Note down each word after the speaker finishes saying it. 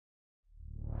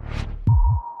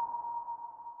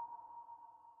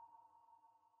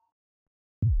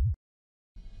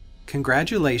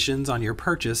Congratulations on your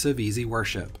purchase of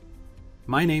EasyWorship.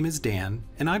 My name is Dan,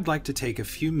 and I'd like to take a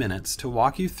few minutes to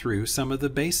walk you through some of the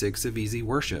basics of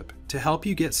EasyWorship to help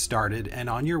you get started and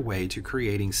on your way to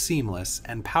creating seamless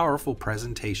and powerful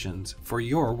presentations for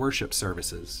your worship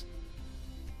services.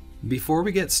 Before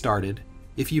we get started,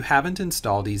 if you haven't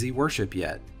installed EasyWorship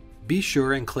yet, be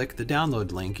sure and click the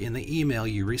download link in the email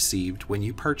you received when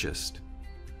you purchased.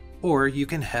 Or you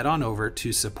can head on over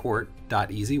to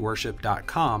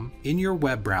support.easyworship.com in your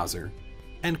web browser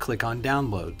and click on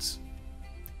Downloads.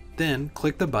 Then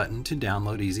click the button to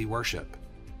download EasyWorship.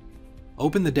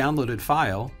 Open the downloaded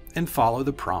file and follow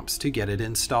the prompts to get it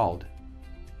installed.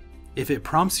 If it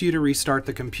prompts you to restart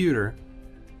the computer,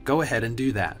 go ahead and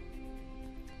do that.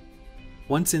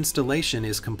 Once installation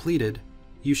is completed,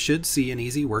 you should see an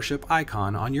EasyWorship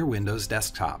icon on your Windows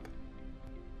desktop.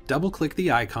 Double-click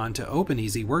the icon to open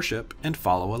EasyWorship and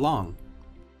follow along.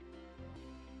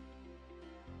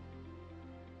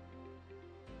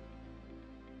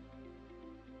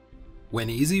 When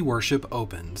EasyWorship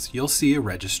opens, you'll see a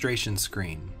registration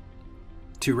screen.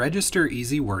 To register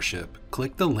EasyWorship,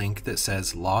 click the link that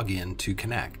says Log in to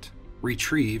connect.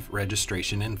 Retrieve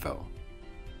registration info.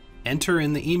 Enter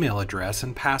in the email address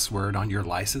and password on your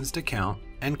licensed account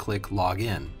and click Log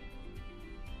in.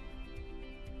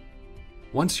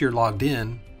 Once you're logged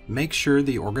in, make sure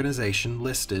the organization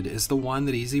listed is the one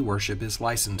that EasyWorship is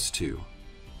licensed to.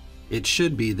 It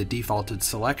should be the defaulted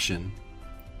selection,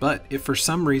 but if for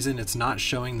some reason it's not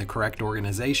showing the correct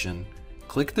organization,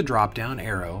 click the drop-down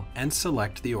arrow and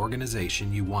select the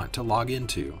organization you want to log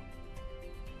into.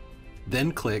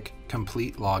 Then click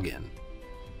Complete Login.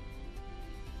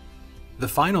 The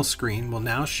final screen will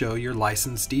now show your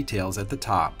license details at the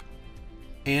top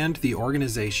and the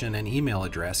organization and email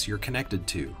address you're connected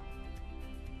to.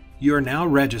 You are now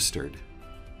registered.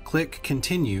 Click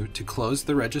Continue to close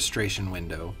the registration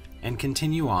window and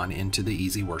continue on into the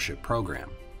EasyWorship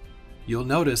program. You'll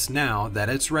notice now that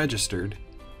it's registered,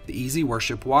 the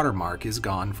EasyWorship watermark is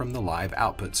gone from the live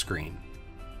output screen.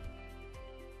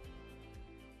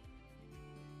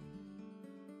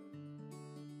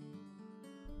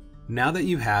 Now that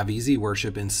you have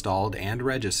EasyWorship installed and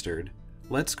registered,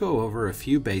 let's go over a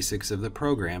few basics of the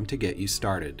program to get you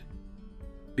started,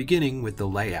 beginning with the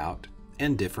layout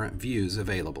and different views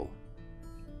available.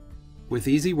 With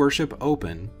EasyWorship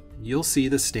open, you'll see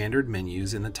the standard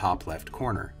menus in the top left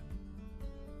corner.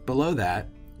 Below that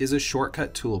is a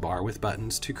shortcut toolbar with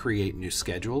buttons to create new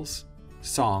schedules,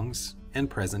 songs, and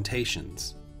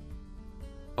presentations.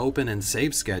 Open and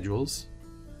save schedules,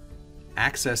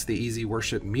 access the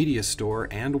EasyWorship Media Store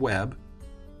and web,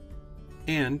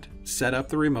 and set up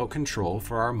the remote control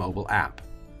for our mobile app.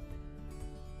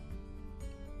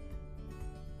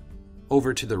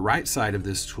 Over to the right side of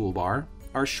this toolbar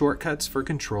are shortcuts for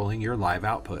controlling your live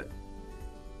output.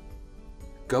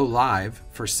 Go Live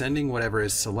for sending whatever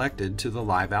is selected to the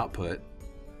live output,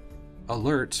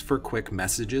 alerts for quick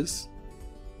messages,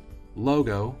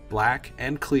 logo black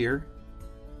and clear,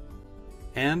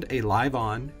 and a Live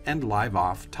On and Live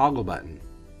Off toggle button.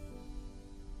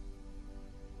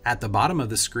 At the bottom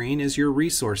of the screen is your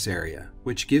resource area,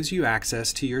 which gives you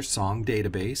access to your song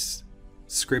database,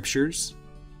 scriptures,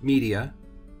 media,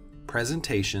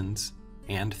 presentations,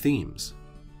 and themes.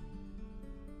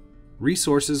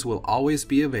 Resources will always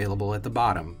be available at the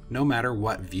bottom, no matter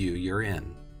what view you're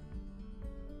in.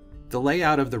 The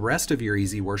layout of the rest of your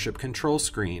EasyWorship control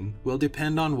screen will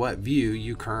depend on what view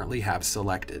you currently have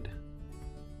selected.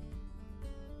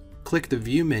 Click the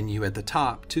View menu at the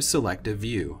top to select a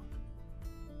view.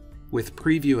 With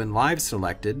Preview and Live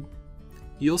selected,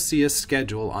 you'll see a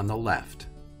schedule on the left,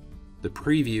 the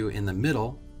Preview in the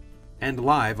middle, and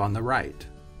Live on the right.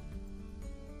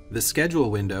 The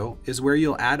Schedule window is where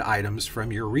you'll add items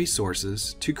from your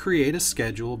resources to create a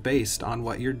schedule based on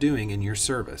what you're doing in your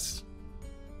service.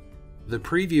 The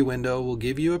Preview window will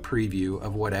give you a preview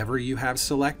of whatever you have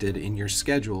selected in your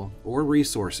schedule or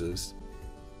resources,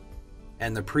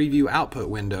 and the Preview Output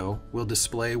window will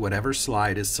display whatever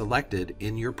slide is selected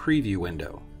in your Preview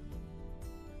window.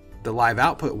 The Live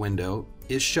Output window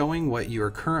is showing what you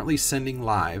are currently sending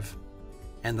live,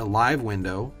 and the Live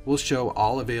window will show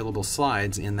all available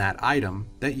slides in that item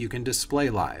that you can display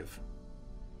live.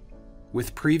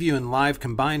 With Preview and Live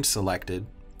combined selected,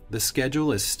 the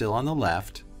schedule is still on the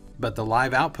left, but the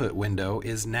Live Output window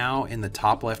is now in the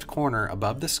top left corner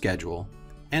above the schedule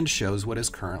and shows what is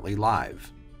currently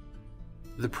live.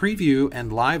 The Preview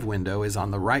and Live window is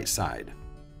on the right side.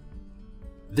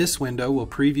 This window will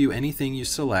preview anything you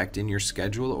select in your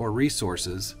schedule or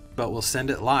resources, but will send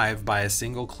it live by a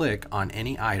single click on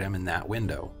any item in that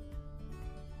window.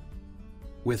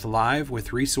 With Live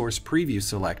with Resource Preview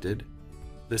selected,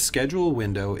 the schedule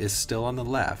window is still on the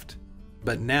left,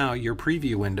 but now your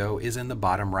preview window is in the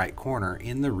bottom right corner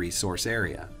in the resource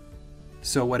area.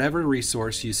 So whatever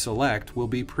resource you select will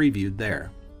be previewed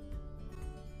there.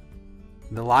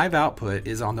 The live output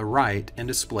is on the right and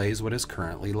displays what is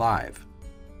currently live.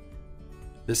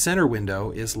 The center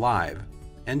window is live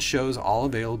and shows all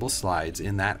available slides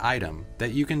in that item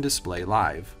that you can display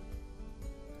live.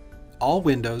 All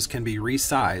windows can be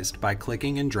resized by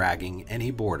clicking and dragging any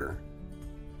border.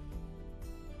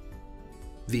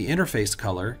 The interface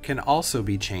color can also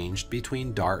be changed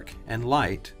between dark and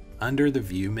light under the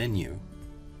View menu.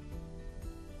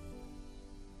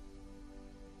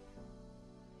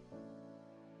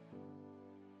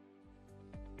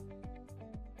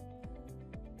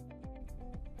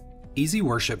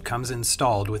 EasyWorship comes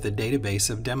installed with a database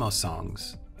of demo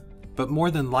songs, but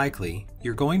more than likely,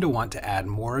 you're going to want to add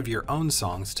more of your own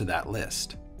songs to that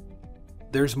list.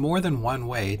 There's more than one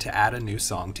way to add a new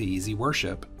song to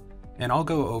EasyWorship, and I'll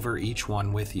go over each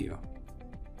one with you.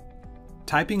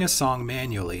 Typing a song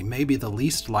manually may be the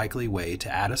least likely way to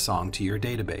add a song to your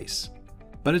database,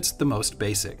 but it's the most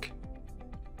basic.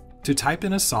 To type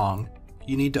in a song,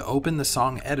 you need to open the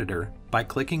song editor by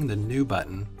clicking the New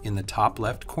button in the top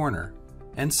left corner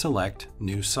and select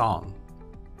New Song.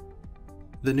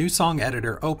 The New Song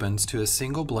editor opens to a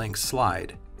single blank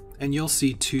slide, and you'll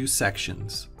see two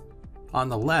sections. On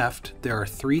the left, there are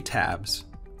three tabs: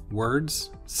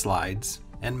 Words, Slides,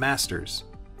 and Masters.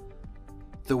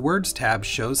 The Words tab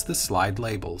shows the slide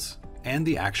labels and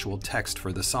the actual text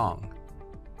for the song.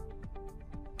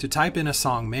 To type in a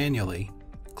song manually,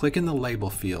 click in the label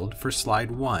field for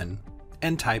slide 1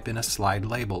 and type in a slide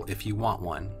label if you want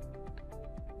one.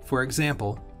 For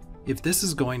example, if this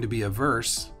is going to be a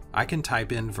verse, I can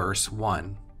type in verse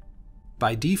 1.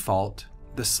 By default,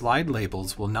 the slide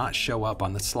labels will not show up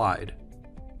on the slide.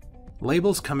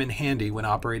 Labels come in handy when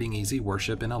operating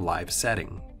EasyWorship in a live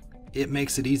setting. It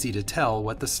makes it easy to tell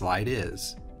what the slide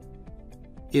is.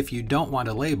 If you don't want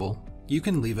a label, you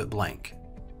can leave it blank.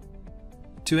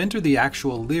 To enter the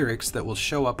actual lyrics that will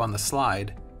show up on the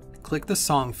slide, click the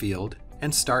Song field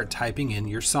and start typing in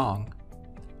your song.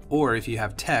 Or if you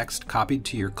have text copied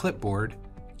to your clipboard,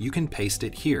 you can paste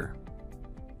it here.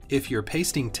 If you're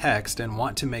pasting text and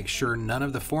want to make sure none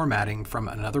of the formatting from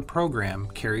another program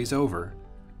carries over,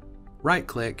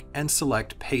 right-click and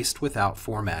select Paste Without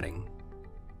Formatting.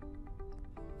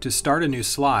 To start a new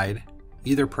slide,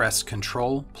 either press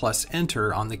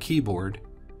Ctrl+Enter on the keyboard,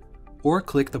 or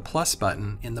click the plus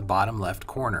button in the bottom left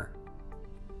corner.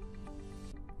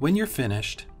 When you're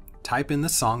finished, type in the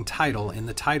song title in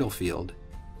the title field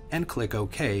and click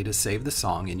OK to save the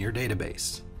song in your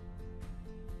database.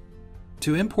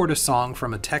 To import a song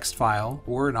from a text file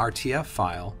or an RTF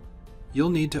file, you'll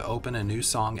need to open a new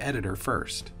song editor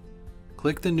first.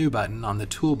 Click the New button on the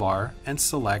toolbar and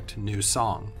select New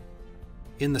Song.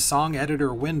 In the Song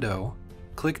Editor window,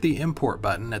 click the Import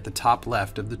button at the top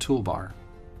left of the toolbar.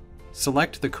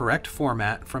 Select the correct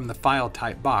format from the file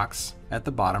type box at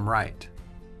the bottom right.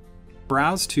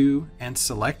 Browse to and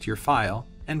select your file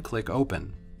and click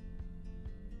Open.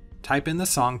 Type in the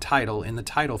song title in the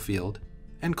title field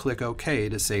and click OK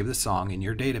to save the song in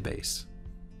your database.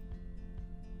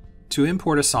 To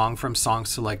import a song from Song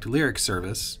Select Lyric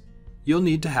Service, you'll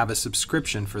need to have a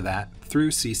subscription for that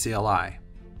through CCLI.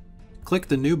 Click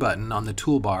the New button on the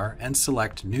toolbar and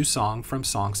select New Song from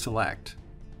Song Select.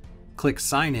 Click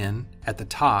Sign In at the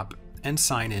top and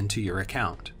sign in to your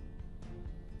account.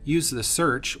 Use the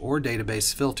search or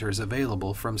database filters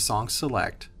available from Song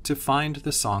Select to find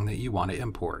the song that you want to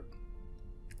import.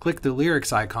 Click the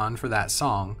lyrics icon for that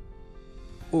song,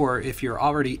 or if you're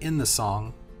already in the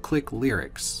song, click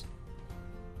Lyrics.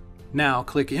 Now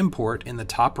click Import in the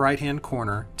top right-hand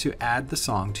corner to add the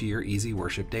song to your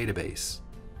EasyWorship database.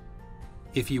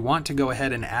 If you want to go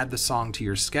ahead and add the song to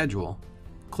your schedule,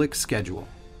 click Schedule.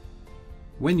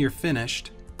 When you're finished,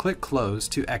 click Close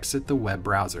to exit the web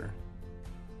browser.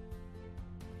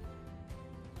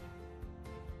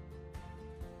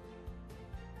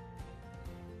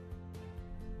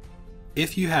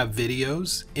 If you have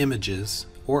videos, images,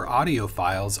 or audio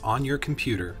files on your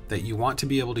computer that you want to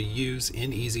be able to use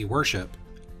in EasyWorship,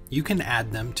 you can add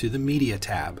them to the Media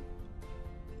tab.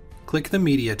 Click the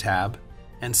Media tab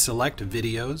and select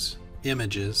Videos,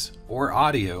 Images, or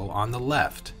Audio on the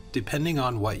left, depending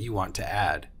on what you want to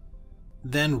add.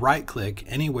 Then right-click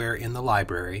anywhere in the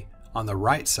library on the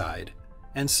right side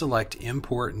and select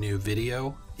Import New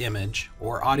Video, Image,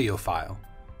 or Audio File.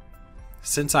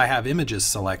 Since I have images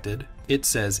selected, it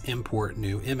says Import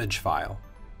New Image File.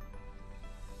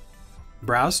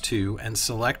 Browse to and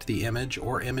select the image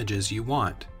or images you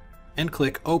want, and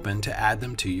click Open to add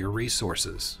them to your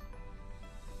resources.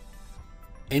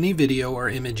 Any video or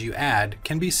image you add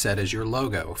can be set as your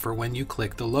logo for when you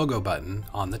click the logo button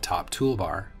on the top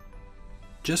toolbar.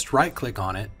 Just right-click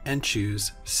on it and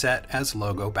choose Set as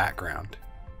Logo Background.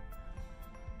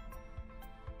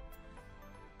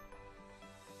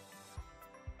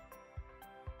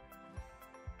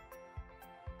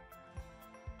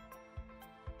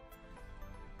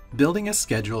 Building a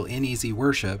schedule in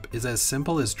EasyWorship is as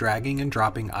simple as dragging and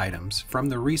dropping items from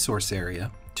the resource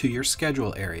area to your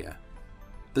schedule area.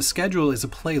 The schedule is a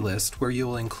playlist where you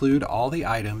will include all the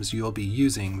items you will be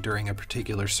using during a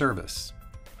particular service.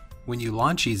 When you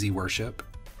launch EasyWorship,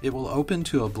 it will open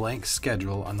to a blank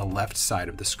schedule on the left side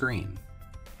of the screen.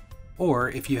 Or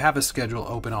if you have a schedule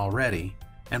open already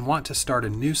and want to start a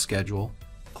new schedule,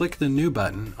 click the New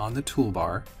button on the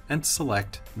toolbar and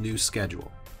select New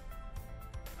Schedule.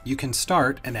 You can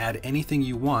start and add anything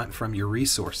you want from your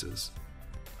resources,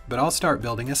 but I'll start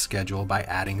building a schedule by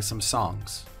adding some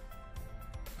songs.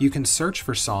 You can search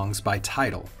for songs by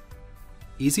title.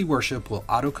 EasyWorship will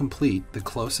autocomplete the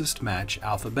closest match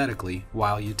alphabetically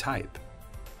while you type.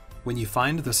 When you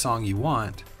find the song you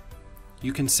want,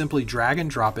 you can simply drag and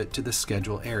drop it to the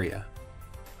schedule area.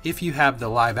 If you have the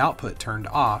live output turned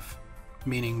off,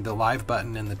 meaning the live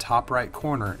button in the top right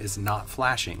corner is not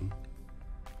flashing,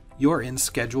 you're in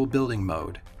schedule building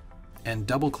mode, and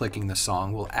double-clicking the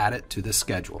song will add it to the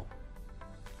schedule.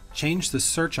 Change the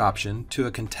search option to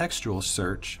a contextual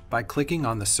search by clicking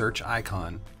on the search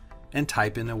icon and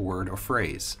type in a word or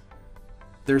phrase.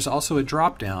 There's also a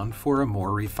drop-down for a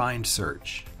more refined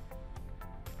search.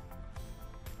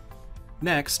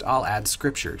 Next, I'll add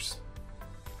scriptures.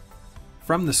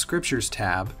 From the Scriptures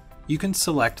tab, you can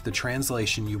select the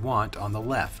translation you want on the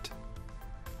left.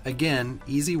 Again,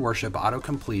 EasyWorship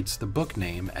autocompletes the book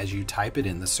name as you type it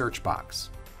in the search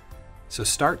box. So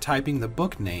start typing the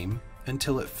book name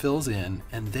until it fills in,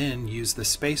 and then use the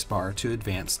spacebar to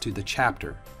advance to the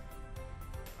chapter.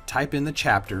 Type in the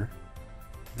chapter,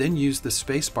 then use the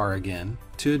spacebar again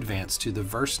to advance to the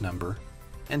verse number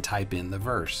and type in the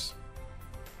verse.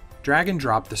 Drag and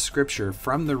drop the scripture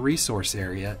from the resource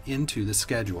area into the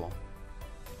schedule.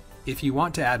 If you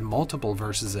want to add multiple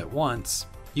verses at once,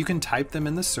 you can type them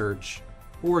in the search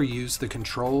or use the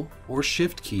Control or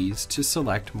Shift keys to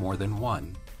select more than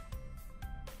one.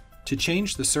 To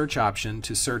change the search option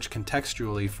to search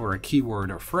contextually for a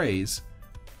keyword or phrase,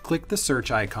 click the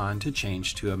search icon to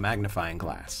change to a magnifying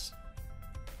glass.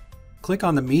 Click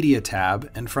on the Media tab,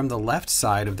 and from the left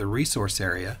side of the resource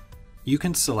area, you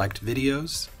can select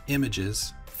videos,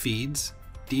 images, feeds,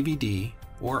 DVD,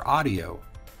 or audio,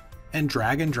 and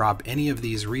drag and drop any of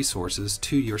these resources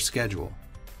to your schedule.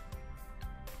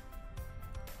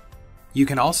 You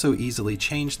can also easily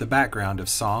change the background of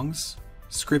songs,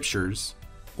 scriptures,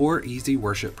 or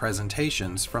EasyWorship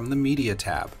presentations from the Media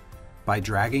tab by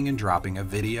dragging and dropping a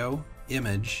video,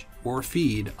 image, or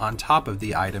feed on top of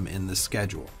the item in the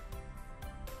schedule.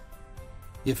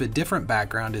 If a different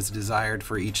background is desired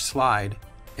for each slide,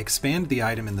 expand the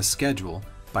item in the schedule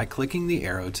by clicking the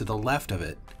arrow to the left of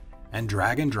it and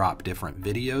drag and drop different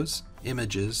videos,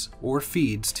 images, or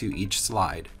feeds to each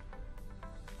slide.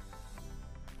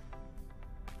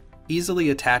 Easily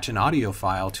attach an audio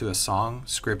file to a song,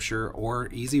 scripture, or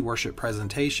EasyWorship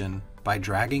presentation by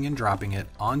dragging and dropping it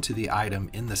onto the item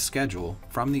in the schedule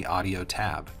from the Audio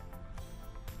tab.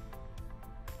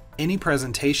 Any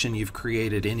presentation you've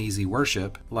created in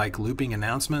EasyWorship, like looping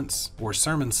announcements or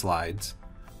sermon slides,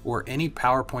 or any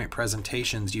PowerPoint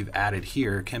presentations you've added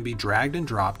here, can be dragged and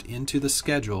dropped into the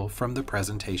schedule from the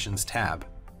Presentations tab.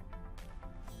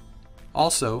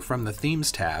 Also, from the Themes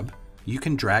tab, you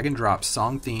can drag and drop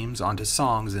song themes onto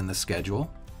songs in the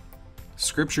schedule,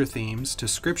 scripture themes to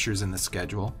scriptures in the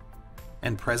schedule,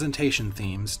 and presentation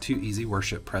themes to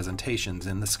EasyWorship presentations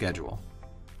in the schedule.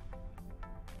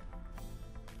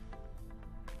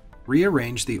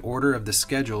 Rearrange the order of the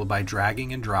schedule by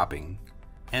dragging and dropping,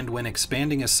 and when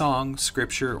expanding a song,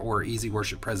 scripture, or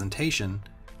EasyWorship presentation,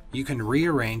 you can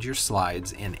rearrange your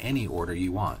slides in any order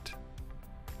you want.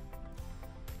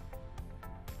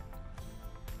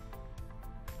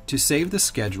 To save the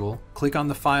schedule, click on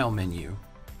the File menu,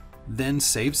 then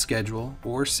Save Schedule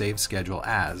or Save Schedule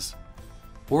As,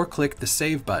 or click the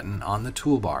Save button on the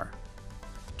toolbar.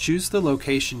 Choose the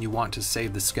location you want to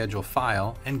save the schedule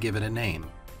file and give it a name.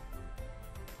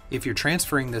 If you're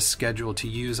transferring this schedule to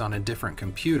use on a different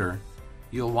computer,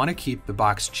 you'll want to keep the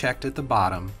box checked at the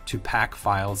bottom to pack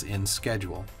files in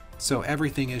schedule, so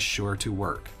everything is sure to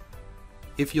work.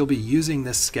 If you'll be using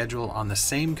this schedule on the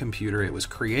same computer it was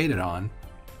created on,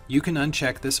 You can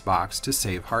uncheck this box to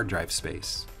save hard drive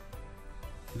space.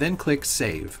 Then click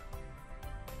Save.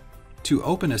 To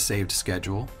open a saved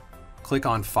schedule, click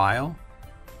on File,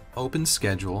 Open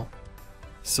Schedule,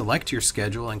 select your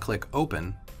schedule and click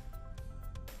Open,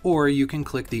 or you can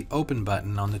click the Open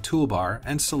button on the toolbar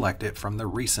and select it from the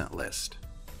Recent list.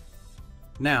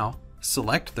 Now,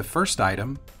 select the first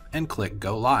item and click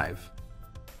Go Live.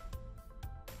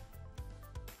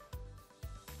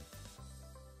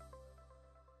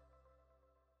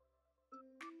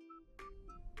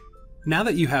 Now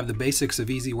that you have the basics of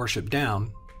EasyWorship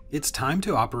down, it's time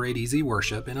to operate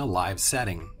EasyWorship in a live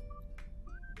setting.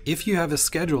 If you have a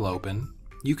schedule open,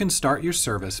 you can start your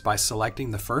service by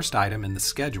selecting the first item in the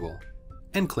schedule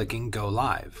and clicking Go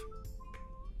Live.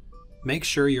 Make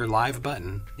sure your Live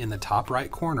button in the top right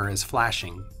corner is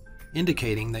flashing,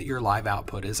 indicating that your live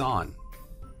output is on.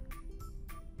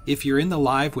 If you're in the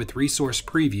Live with Resource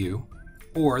Preview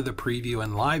or the Preview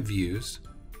and Live views,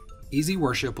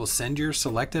 EasyWorship will send your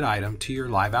selected item to your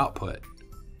live output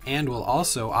and will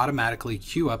also automatically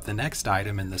queue up the next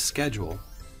item in the schedule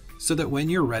so that when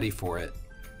you're ready for it,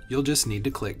 you'll just need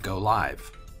to click Go Live.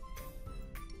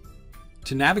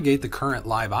 To navigate the current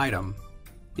live item,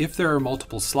 if there are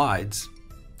multiple slides,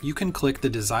 you can click the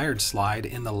desired slide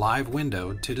in the live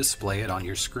window to display it on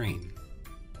your screen.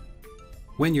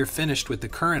 When you're finished with the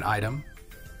current item,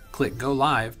 click Go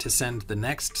Live to send the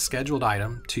next scheduled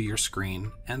item to your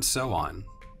screen, and so on.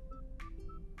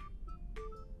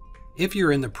 If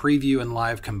you're in the Preview and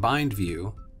Live combined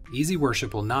view,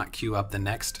 EasyWorship will not queue up the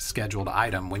next scheduled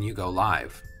item when you go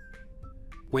live.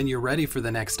 When you're ready for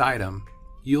the next item,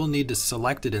 you'll need to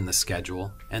select it in the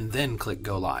schedule and then click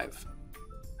Go Live.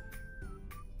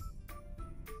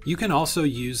 You can also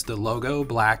use the logo,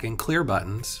 black, and clear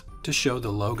buttons to show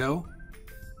the logo,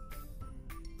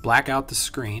 black out the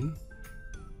screen,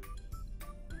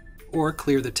 or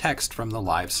clear the text from the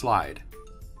live slide.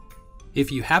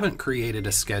 If you haven't created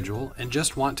a schedule and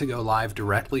just want to go live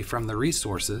directly from the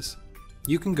resources,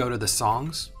 you can go to the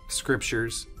Songs,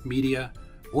 Scriptures, Media,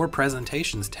 or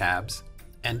Presentations tabs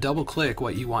and double-click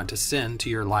what you want to send to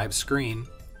your live screen,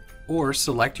 or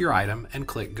select your item and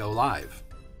click Go Live.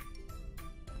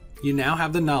 You now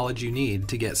have the knowledge you need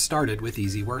to get started with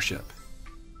EasyWorship.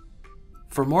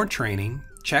 For more training,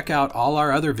 check out all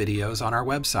our other videos on our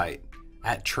website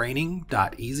at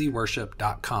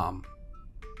training.easyworship.com.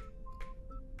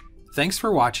 Thanks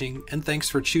for watching, and thanks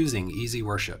for choosing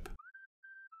EasyWorship.